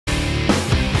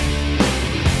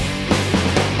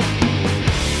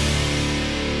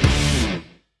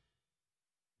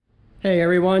Hey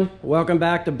everyone, welcome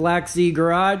back to Black Z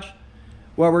Garage.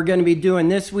 What we're going to be doing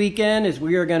this weekend is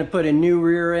we are going to put a new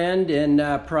rear end in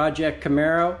Project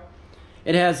Camaro.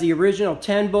 It has the original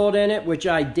 10 bolt in it, which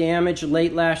I damaged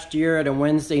late last year at a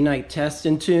Wednesday night test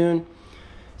and tune.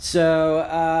 So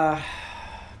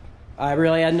I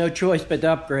really had no choice but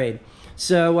to upgrade.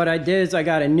 So what I did is I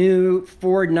got a new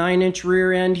Ford 9-inch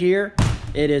rear end here.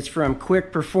 It is from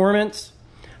Quick Performance.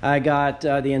 I got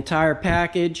the entire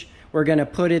package. We're going to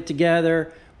put it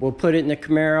together. We'll put it in the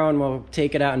Camaro and we'll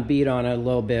take it out and beat on it a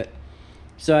little bit.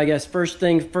 So I guess first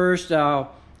thing first,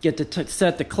 I'll get to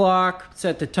set the clock,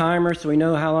 set the timer so we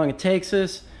know how long it takes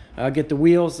us. I'll get the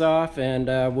wheels off and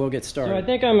we'll get started. So I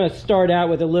think I'm going to start out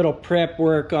with a little prep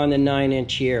work on the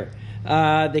 9-inch here.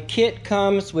 The kit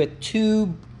comes with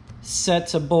 2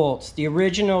 sets of bolts. The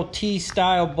original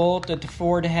T-style bolt that the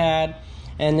Ford had,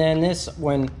 and then this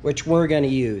one, which we're going to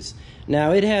use.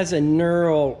 Now it has a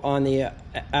knurl on the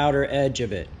outer edge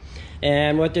of it.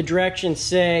 And what the directions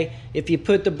say, if you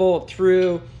put the bolt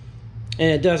through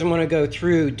and it doesn't want to go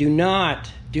through, do not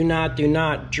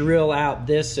drill out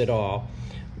this at all.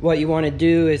 What you want to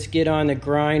do is get on the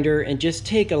grinder and just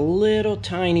take a little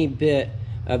tiny bit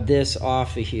of this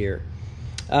off of here.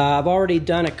 I've already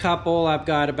done a couple. I've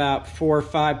got about 4 or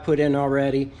 5 put in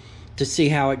already to see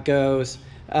how it goes.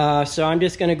 So I'm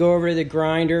just going to go over to the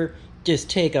grinder,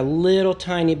 just take a little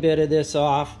tiny bit of this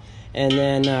off, and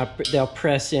then they'll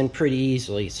press in pretty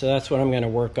easily. So that's what I'm going to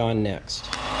work on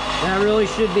next. That really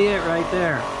should be it right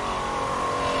there.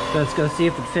 So let's go see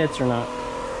if it fits or not.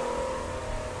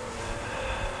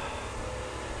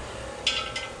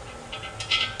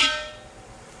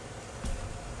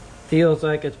 Feels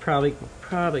like it's probably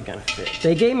going to fit.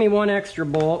 They gave me 1 extra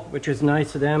bolt, which was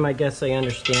nice of them. I guess they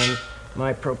understand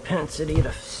my propensity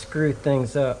to screw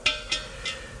things up.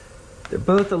 They're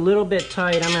both a little bit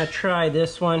tight. I'm going to try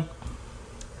this one.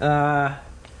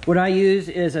 What I use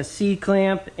is a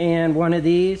C-clamp and one of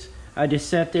these. I just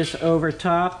set this over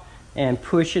top and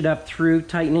push it up through,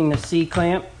 tightening the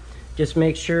C-clamp. Just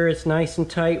make sure it's nice and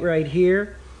tight right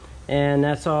here. And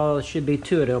that's all it should be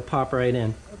to it. It'll pop right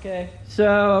in. Okay,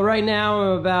 so right now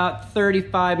I'm about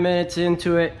 35 minutes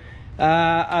into it.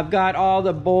 I've got all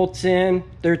the bolts in.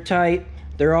 They're tight.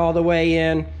 They're all the way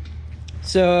in.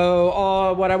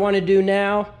 So what I want to do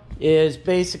now is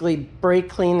basically brake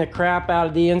clean the crap out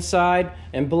of the inside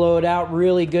and blow it out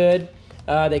really good.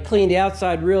 They cleaned the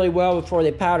outside really well before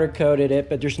they powder coated it,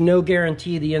 but there's no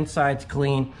guarantee the inside's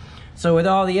clean. So with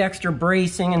all the extra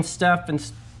bracing and stuff and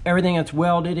everything that's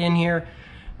welded in here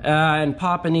and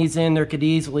popping these in, there could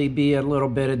easily be a little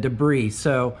bit of debris.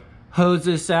 So hose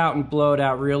this out and blow it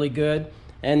out really good.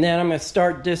 And then I'm going to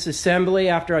start disassembly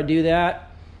after I do that.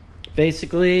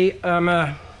 Basically, I'm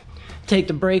going to take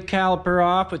the brake caliper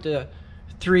off with the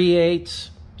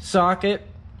 3/8 socket,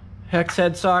 hex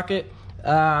head socket,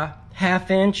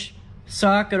 1/2-inch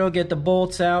socket will get the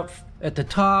bolts out at the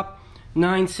top,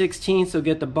 9/16 will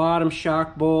get the bottom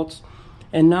shock bolts,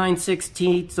 and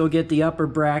 9/16 will get the upper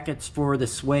brackets for the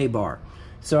sway bar.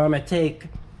 So I'm going to take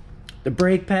the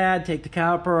brake pad, take the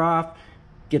caliper off,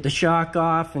 get the shock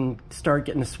off, and start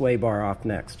getting the sway bar off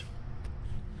next.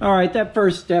 All right, that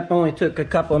first step only took a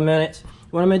couple of minutes.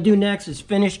 What I'm going to do next is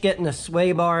finish getting the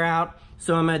sway bar out.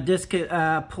 So I'm going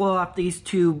to pull off these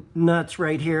 2 nuts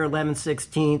right here,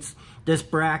 11/16. This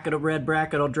bracket, red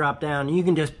bracket, will drop down. You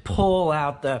can just pull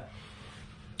out the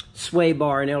sway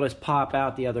bar and it'll just pop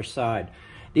out the other side.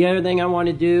 The other thing I want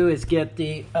to do is get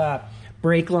the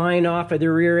brake line off of the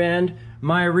rear end.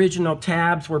 My original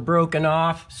tabs were broken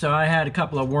off, so I had a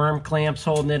couple of worm clamps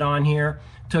holding it on here.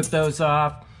 Took those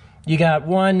off. You got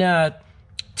one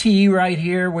T right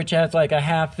here, which has like a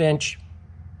 1/2-inch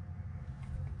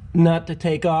nut to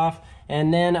take off.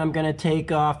 And then I'm going to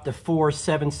take off the 4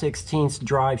 7/16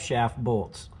 drive shaft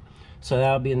bolts. So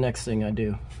that'll be the next thing I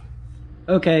do.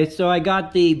 Okay, so I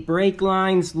got the brake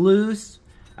lines loose.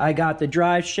 I got the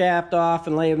drive shaft off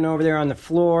and lay them over there on the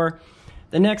floor.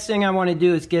 The next thing I want to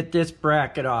do is get this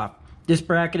bracket off. This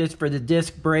bracket is for the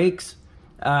disc brakes.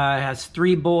 It has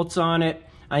 3 bolts on it.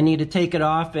 I need to take it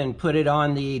off and put it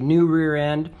on the new rear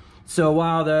end. So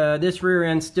while this rear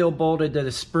end's still bolted to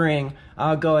the spring,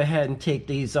 I'll go ahead and take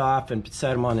these off and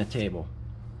set them on the table.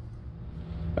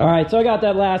 All right, so I got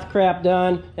that last crap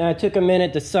done, and I took a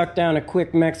minute to suck down a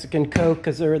quick Mexican Coke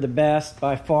because they're the best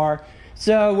by far.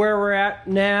 So where we're at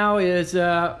now is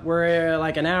we're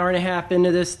like an hour and a half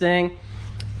into this thing.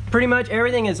 Pretty much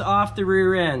everything is off the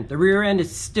rear end. The rear end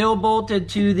is still bolted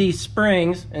to the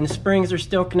springs, and the springs are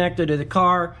still connected to the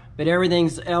car, but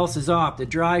everything else is off. The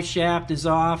drive shaft is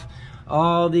off.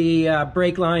 All the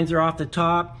brake lines are off the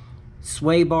top.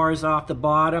 Sway bars off the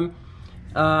bottom.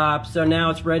 So now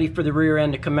it's ready for the rear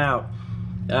end to come out.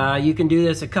 You can do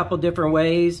this a couple different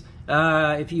ways.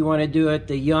 If you want to do it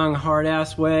the young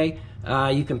hard-ass way,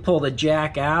 you can pull the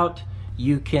jack out.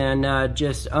 You can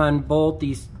just unbolt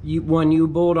these, one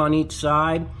U-bolt on each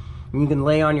side. You can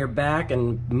lay on your back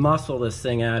and muscle this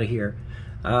thing out of here.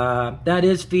 That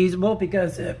is feasible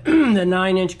because the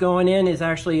 9-inch going in is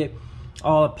actually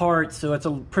all apart, so it's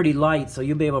pretty light, so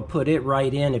you'll be able to put it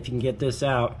right in if you can get this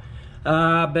out.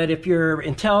 But if you're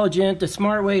intelligent, the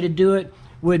smart way to do it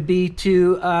would be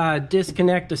to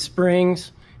disconnect the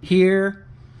springs here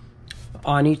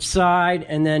on each side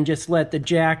and then just let the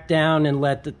jack down and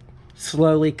let it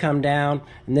slowly come down,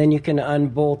 and then you can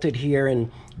unbolt it here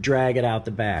and drag it out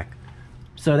the back.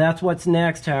 So that's what's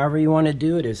next. However you want to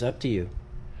do it is up to you.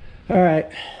 All right,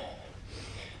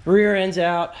 rear end's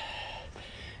out.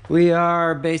 We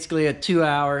are basically at 2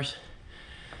 hours,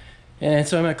 and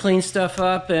so I'm gonna clean stuff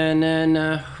up, and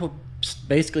then we'll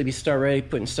basically start ready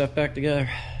putting stuff back together.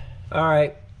 All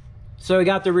right, so we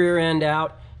got the rear end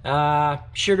out.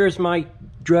 Sugar's my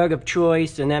drug of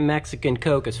choice, and that Mexican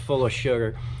Coke is full of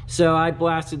sugar. So I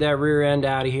blasted that rear end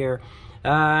out of here.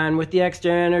 And with the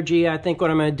extra energy, I think what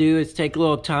I'm gonna do is take a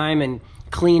little time and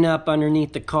clean up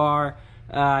underneath the car.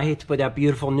 I hate to put that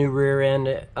beautiful new rear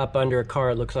end up under a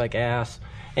car. It looks like ass.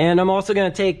 And I'm also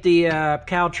gonna take the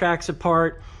CalTracs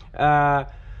apart,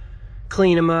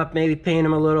 clean them up, maybe paint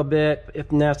them a little bit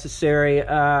if necessary.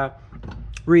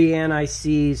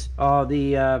 Re-anti-seize all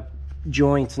the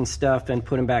joints and stuff and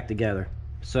put them back together.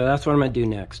 So that's what I'm gonna do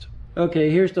next. Okay,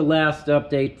 here's the last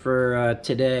update for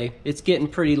today. It's getting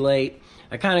pretty late.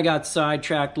 I kind of got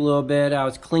sidetracked a little bit. I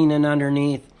was cleaning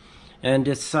underneath and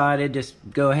decided just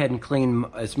go ahead and clean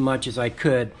as much as I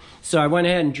could. So I went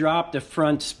ahead and dropped the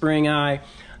front spring eye.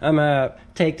 I'm gonna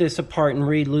take this apart and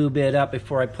re-lube it up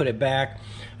before I put it back.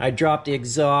 I dropped the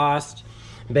exhaust.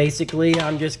 Basically,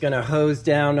 I'm just gonna hose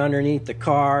down underneath the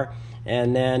car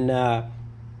and then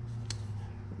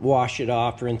wash it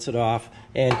off, rinse it off,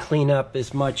 and clean up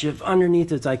as much of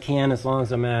underneath as I can as long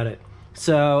as I'm at it.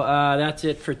 So that's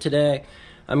it for today.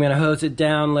 I'm gonna hose it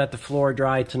down, let the floor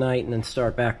dry tonight, and then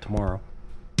start back tomorrow.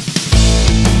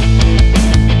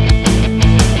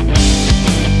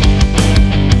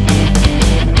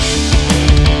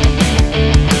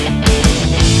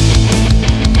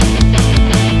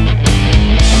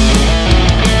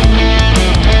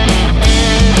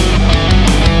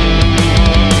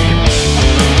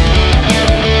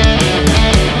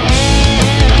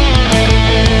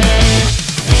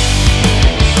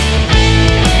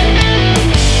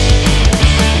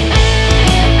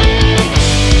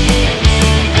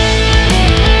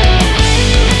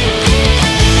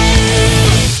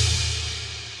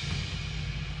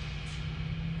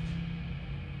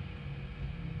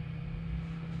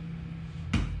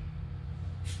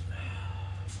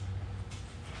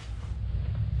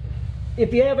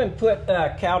 If you haven't put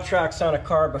CalTracs on a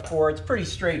car before, it's pretty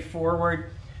straightforward.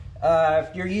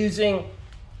 If you're using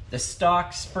the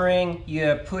stock spring,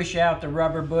 you push out the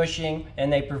rubber bushing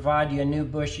and they provide you a new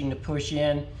bushing to push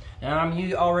in. Now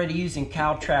I'm already using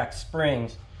CalTracs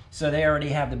springs, so they already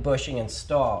have the bushing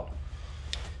installed.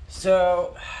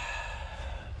 So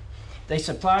they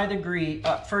supply the grease.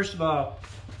 First of all,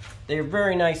 they're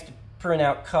very nice to print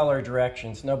out color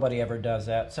directions. Nobody ever does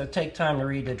that. So take time to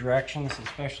read the directions,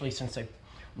 especially since they're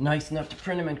nice enough to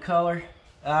print them in color.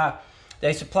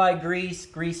 They supply grease.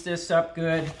 Grease this up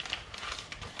good.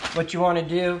 What you want to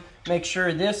do, make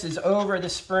sure this is over the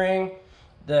spring,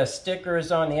 the sticker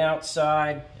is on the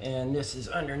outside, and this is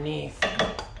underneath.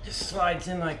 Just slides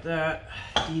in like that.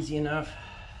 Easy enough.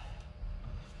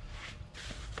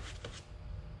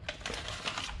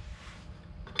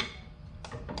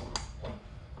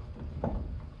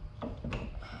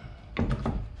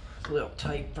 A little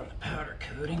tight from the powder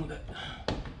coating, but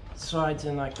it slides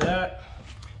in like that.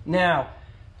 Now,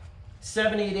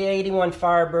 70 to 81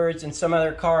 Firebirds and some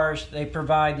other cars, they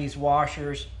provide these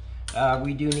washers.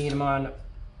 We do need them on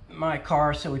my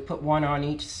car, so we put one on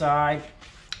each side.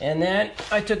 And then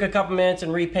I took a couple minutes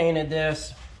and repainted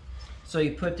this. So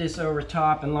you put this over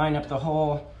top and line up the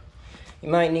hole. You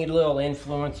might need a little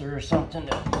influencer or something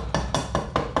to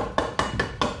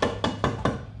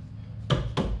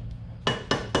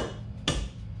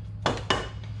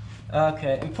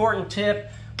okay, important tip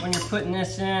when you're putting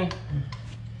this in,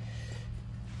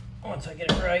 once I get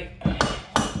it right,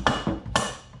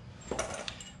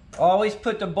 always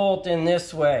put the bolt in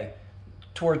this way,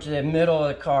 towards the middle of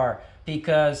the car,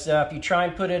 because if you try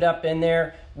and put it up in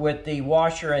there with the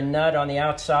washer and nut on the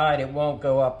outside, it won't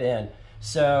go up in.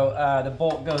 So the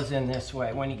bolt goes in this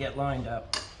way when you get lined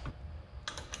up.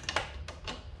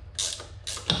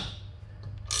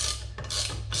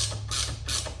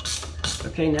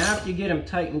 Okay, now after you get them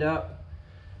tightened up,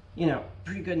 you know,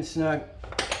 pretty good and snug,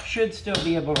 should still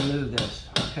be able to move this,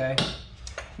 okay?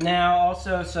 Now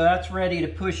also, so that's ready to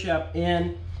push up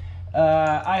in.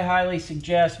 I highly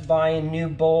suggest buying new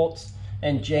bolts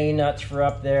and J-nuts for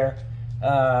up there.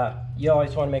 You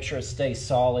always want to make sure it stays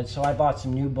solid. So I bought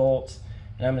some new bolts,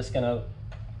 and I'm just gonna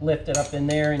lift it up in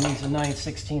there and use a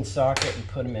 9/16 socket and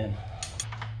put them in.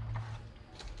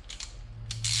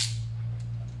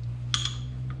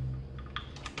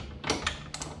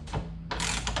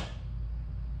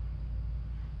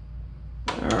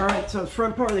 All right, so the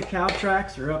front part of the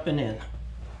CalTracs are up and in.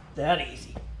 That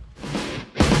easy.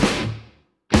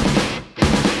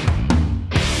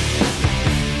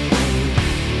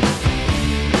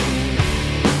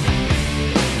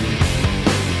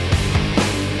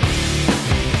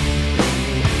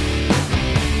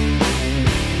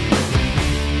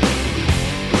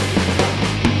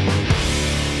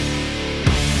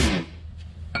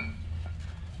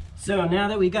 So now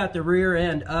that we got the rear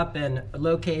end up and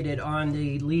located on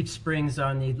the leaf springs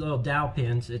on the little dowel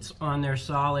pins, it's on there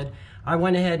solid. I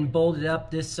went ahead and bolted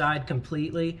up this side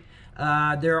completely.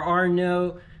 There are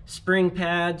no spring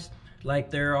pads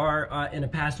like there are in a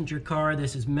passenger car.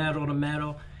 This is metal to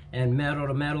metal and metal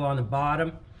to metal on the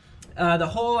bottom. The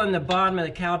hole on the bottom of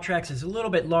the CalTracs is a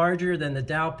little bit larger than the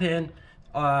dowel pin.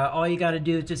 All you got to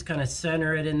do is just kind of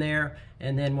center it in there,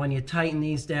 and then when you tighten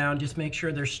these down, just make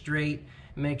sure they're straight.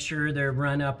 Make sure they're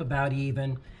run up about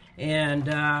even. And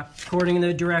according to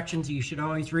the directions, you should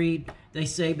always read, they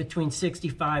say between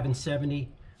 65 and 70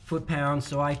 foot-pounds,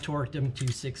 so I torqued them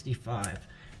to 65.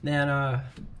 Then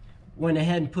went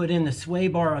ahead and put in the sway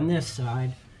bar on this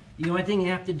side. The only thing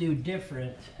you have to do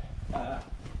different,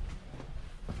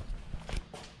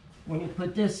 when you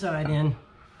put this side in,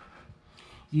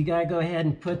 you gotta go ahead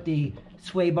and put the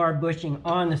sway bar bushing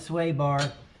on the sway bar.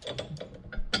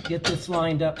 Get this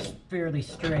lined up fairly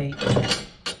straight,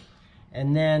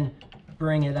 and then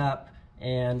bring it up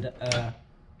and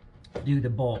do the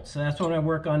bolts. So that's what I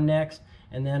work on next,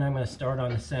 and then I'm going to start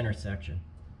on the center section.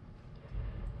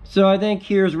 So I think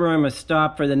here's where I'm going to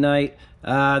stop for the night.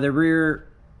 The rear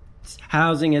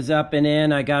housing is up and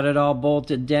in. I got it all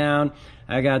bolted down.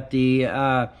 I got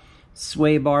the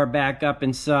sway bar back up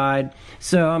inside.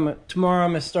 So tomorrow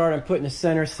I'm going to start on putting the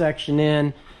center section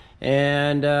in.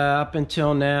 And up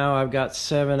until now, I've got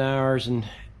 7 hours and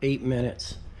 8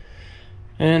 minutes.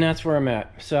 And that's where I'm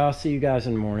at. So I'll see you guys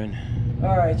in the morning.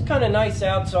 All right, it's kind of nice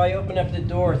out, so I opened up the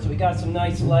door. So we got some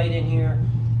nice light in here.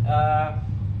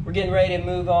 We're getting ready to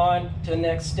move on to the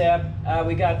next step.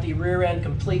 We got the rear end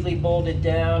completely bolted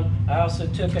down. I also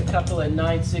took a couple of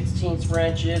 9/16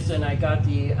 wrenches, and I got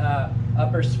the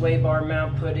upper sway bar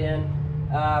mount put in.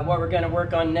 What we're going to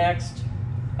work on next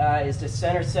is the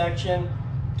center section.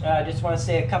 I just want to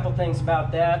say a couple things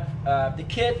about that. The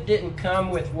kit didn't come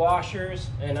with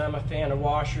washers, and I'm a fan of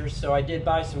washers, so I did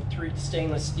buy some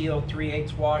stainless steel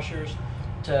 3/8 washers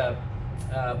to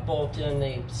bolt in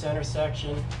the center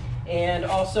section. And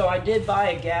also I did buy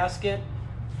a gasket.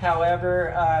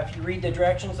 However, if you read the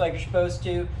directions like you're supposed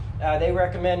to, they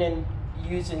recommend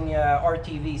using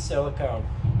RTV silicone.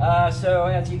 So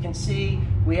as you can see,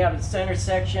 we have the center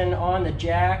section on the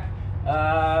jack.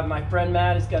 My friend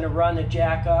Matt is going to run the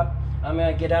jack up. I'm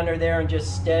going to get under there and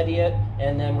just steady it,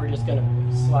 and then we're just going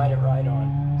to slide it right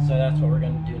on. So that's what we're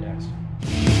going to do next.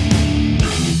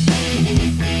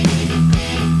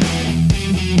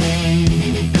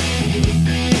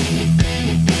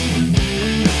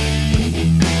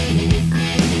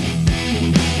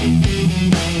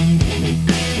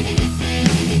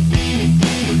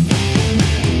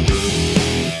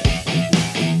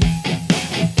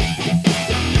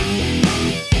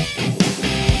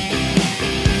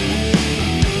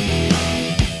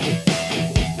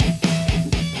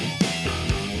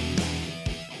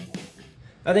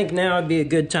 I think now would be a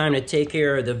good time to take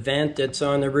care of the vent that's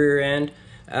on the rear end.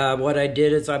 What I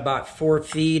did is I bought 4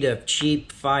 feet of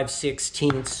cheap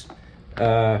 5/16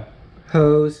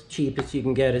 hose. Cheapest you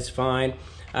can get is fine.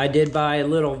 I did buy a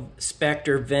little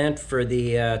Spectre vent for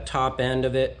the top end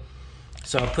of it,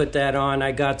 so I'll put that on.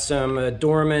 I got some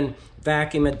Dorman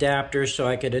vacuum adapters so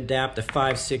I could adapt the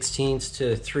 5/16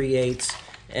 to 3/8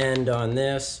 end on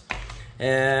this.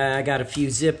 I got a few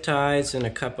zip ties and a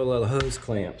couple of hose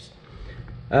clamps.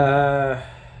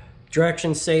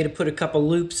 Directions say to put a couple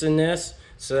loops in this,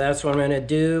 so that's what I'm going to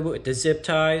do with the zip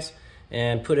ties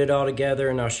and put it all together,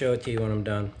 and I'll show it to you when I'm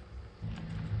done.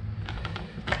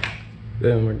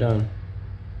 Boom, we're done.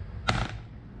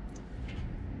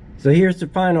 So here's the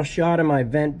final shot of my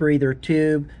vent breather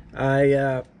tube.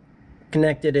 I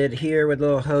connected it here with a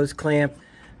little hose clamp.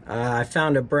 I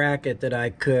found a bracket that I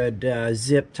could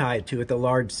zip tie it to with a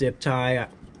large zip tie.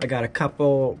 I got a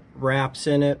couple wraps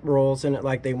in it, rolls in it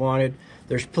like they wanted.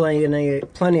 There's plenty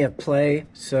of play,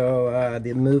 so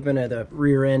the movement of the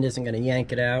rear end isn't going to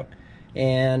yank it out.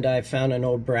 And I found an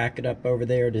old bracket up over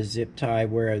there to zip tie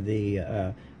where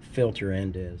the filter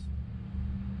end is.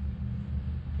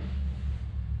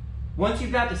 Once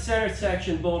you've got the center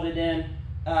section bolted in,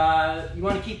 you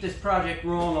want to keep this project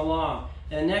rolling along.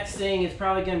 And the next thing is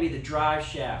probably going to be the drive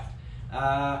shaft.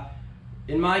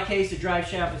 In my case, the drive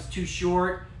shaft is too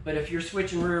short, but if you're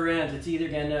switching rear ends, it's either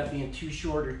going to end up being too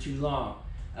short or too long.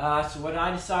 So what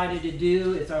I decided to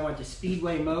do is I went to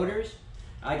Speedway Motors.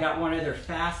 I got one of their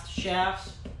fast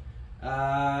shafts.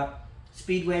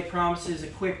 Speedway promises a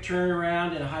quick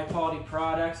turnaround and a high quality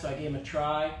product, so I gave them a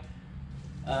try.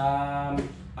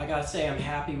 I gotta say I'm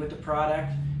happy with the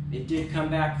product. It did come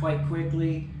back quite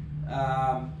quickly.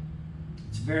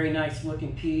 It's a very nice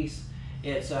looking piece.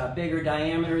 It's a bigger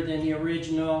diameter than the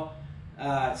original.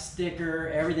 It's thicker,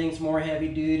 everything's more heavy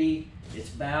duty. It's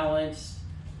balanced.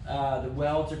 The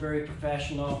welds are very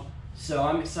professional. So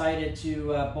I'm excited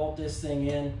to bolt this thing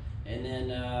in and then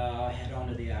head on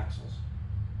to the axles.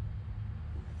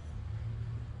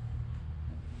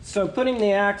 So putting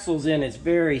the axles in is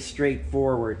very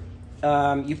straightforward.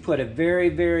 You put a very,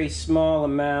 very small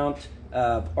amount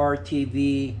of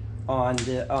RTV on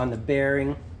the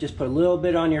bearing. Just put a little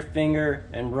bit on your finger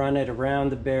and run it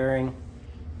around the bearing,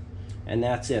 and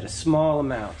that's it, a small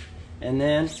amount. And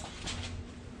then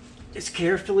just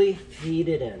carefully feed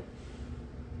it in.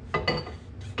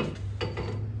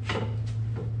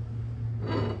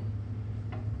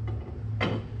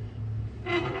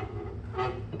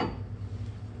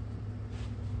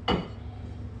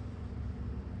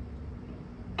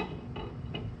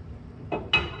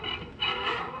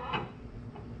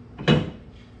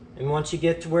 And once you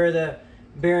get to where the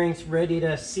bearing's ready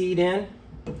to seat in,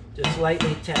 just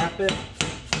lightly tap it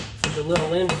with a little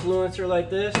influencer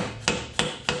like this,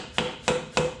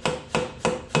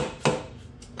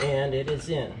 and it is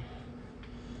in.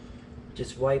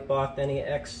 Just wipe off any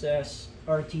excess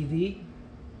RTV.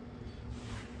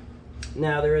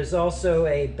 Now there is also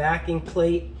a backing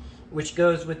plate which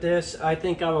goes with this. I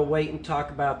think I will wait and talk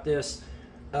about this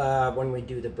when we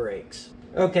do the brakes.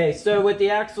 Okay, so with the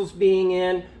axles being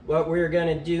in, what we're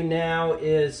going to do now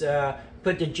is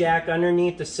put the jack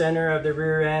underneath the center of the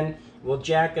rear end. We'll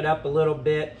jack it up a little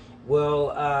bit.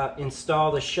 We'll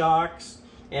install the shocks,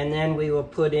 and then we will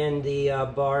put in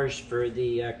the bars for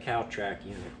the CalTracs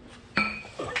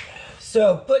unit.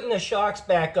 So putting the shocks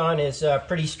back on is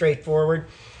pretty straightforward.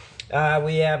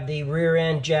 We have the rear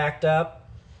end jacked up.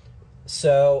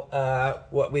 So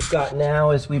what we've got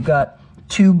now is we've got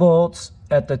 2 bolts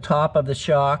at the top of the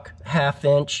shock, 1/2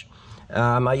 inch.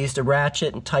 I used a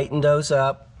ratchet and tightened those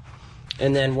up.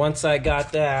 And then once I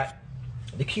got that,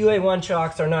 the QA1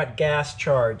 shocks are not gas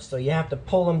charged, so you have to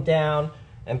pull them down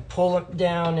and pull them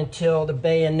down until the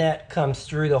bayonet comes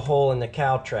through the hole in the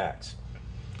CalTracs.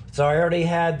 So I already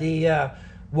had the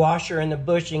washer and the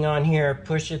bushing on here,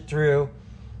 push it through.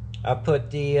 I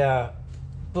put the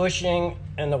bushing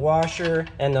and the washer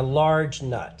and the large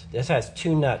nut. This has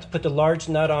 2 nuts. Put the large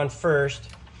nut on first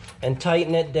and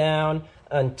tighten it down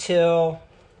until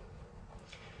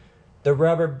the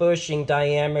rubber bushing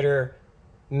diameter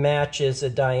matches the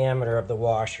diameter of the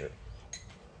washer.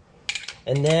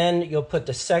 And then you'll put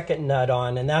the second nut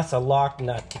on, and that's a lock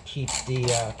nut to keep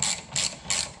the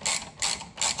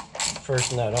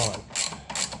first nut on.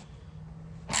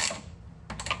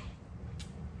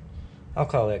 I'll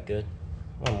call that good.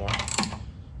 One more.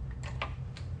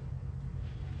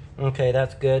 Okay,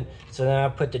 that's good. So now I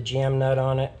put the jam nut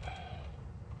on it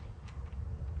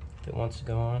if it wants to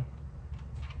go on.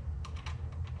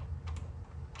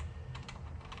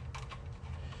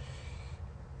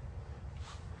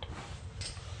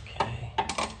 Okay,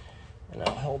 and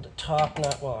I'll hold the top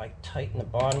nut while I tighten the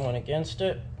bottom one against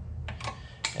it,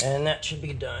 and that should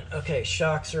be done. Okay,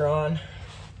 shocks are on.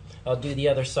 I'll do the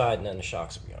other side and then the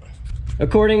shocks will be on.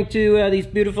 According to these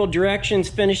beautiful directions,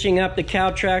 finishing up the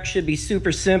CalTracs should be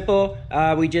super simple.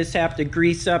 We just have to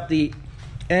grease up the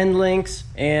end links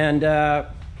and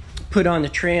put on the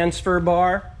transfer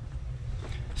bar.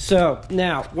 So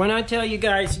now, when I tell you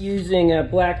guys using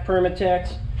black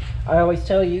Permatex, I always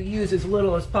tell you use as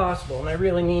little as possible, and I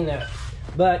really mean that.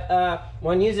 But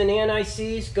when using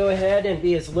anti-seize, go ahead and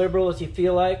be as liberal as you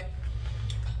feel like.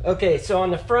 Okay, so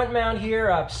on the front mount here,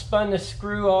 I've spun the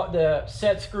screw, the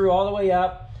set screw all the way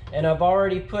up, and I've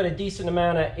already put a decent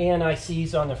amount of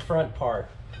anti-seize on the front part.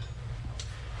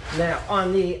 Now,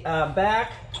 on the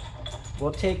back,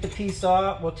 we'll take the piece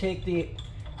off, we'll take the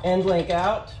end link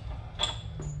out,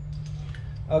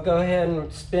 I'll go ahead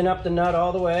and spin up the nut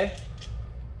all the way.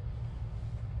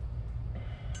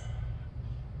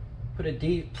 Put a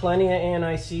deep, plenty of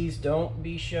anti-seize, don't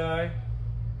be shy.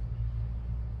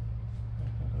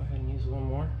 I'll go ahead and use a little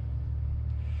more.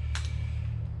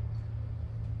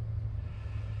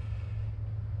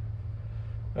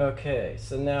 Okay,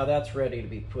 so now that's ready to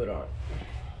be put on.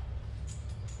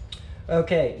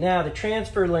 Okay, now the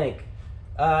transfer link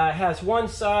has one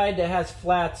side that has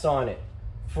flats on it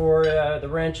for the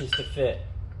wrenches to fit.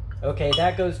 Okay,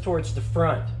 that goes towards the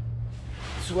front.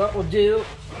 So what we'll do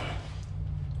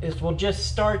is we'll just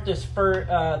start this for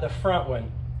the front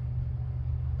one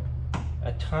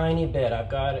a tiny bit. I've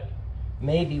got it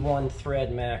maybe 1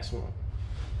 thread maximum.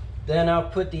 Then I'll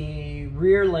put the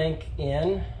rear link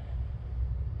in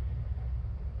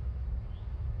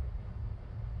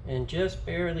and just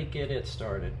barely get it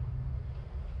started.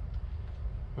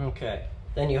 Okay,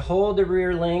 then you hold the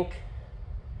rear link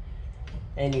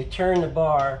and you turn the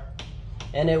bar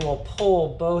and it will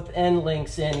pull both end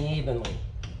links in evenly.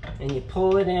 And you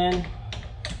pull it in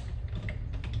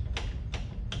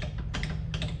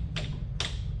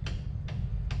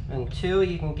until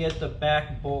you can get the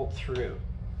back bolt through.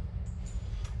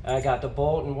 I got the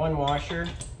bolt and 1 washer.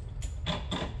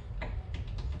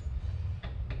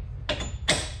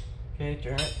 Okay,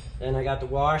 turn it. Then I got the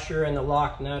washer and the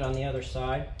lock nut on the other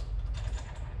side.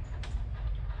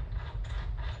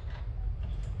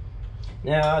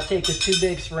 Now I'll take the 2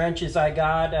 big wrenches I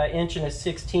got, 1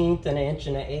 1/16" and 1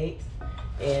 1/8",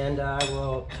 and I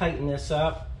will tighten this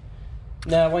up.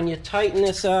 Now when you tighten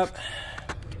this up,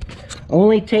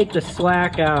 only take the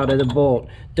slack out of the bolt.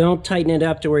 Don't tighten it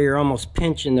up to where you're almost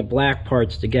pinching the black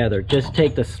parts together. Just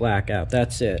take the slack out,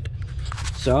 that's it.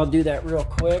 So I'll do that real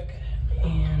quick.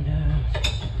 And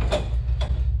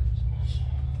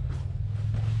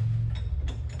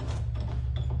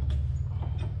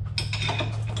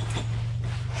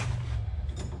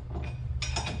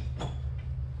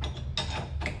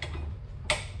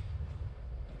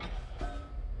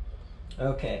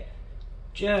okay,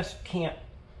 just can't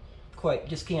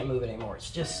move it anymore. It's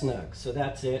just snug, so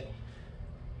that's it.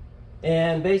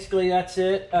 And basically that's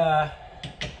it.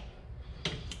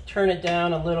 Turn it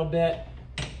down a little bit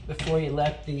before you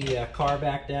let the car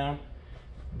back down.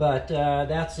 But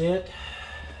that's it.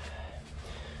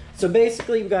 So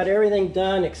basically we've got everything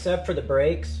done except for the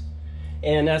brakes.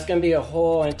 And that's gonna be a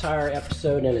whole entire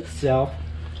episode in itself.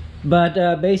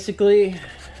 But basically,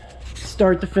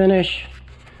 start to finish,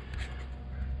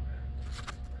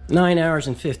 9 hours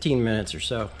and 15 minutes or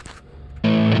so.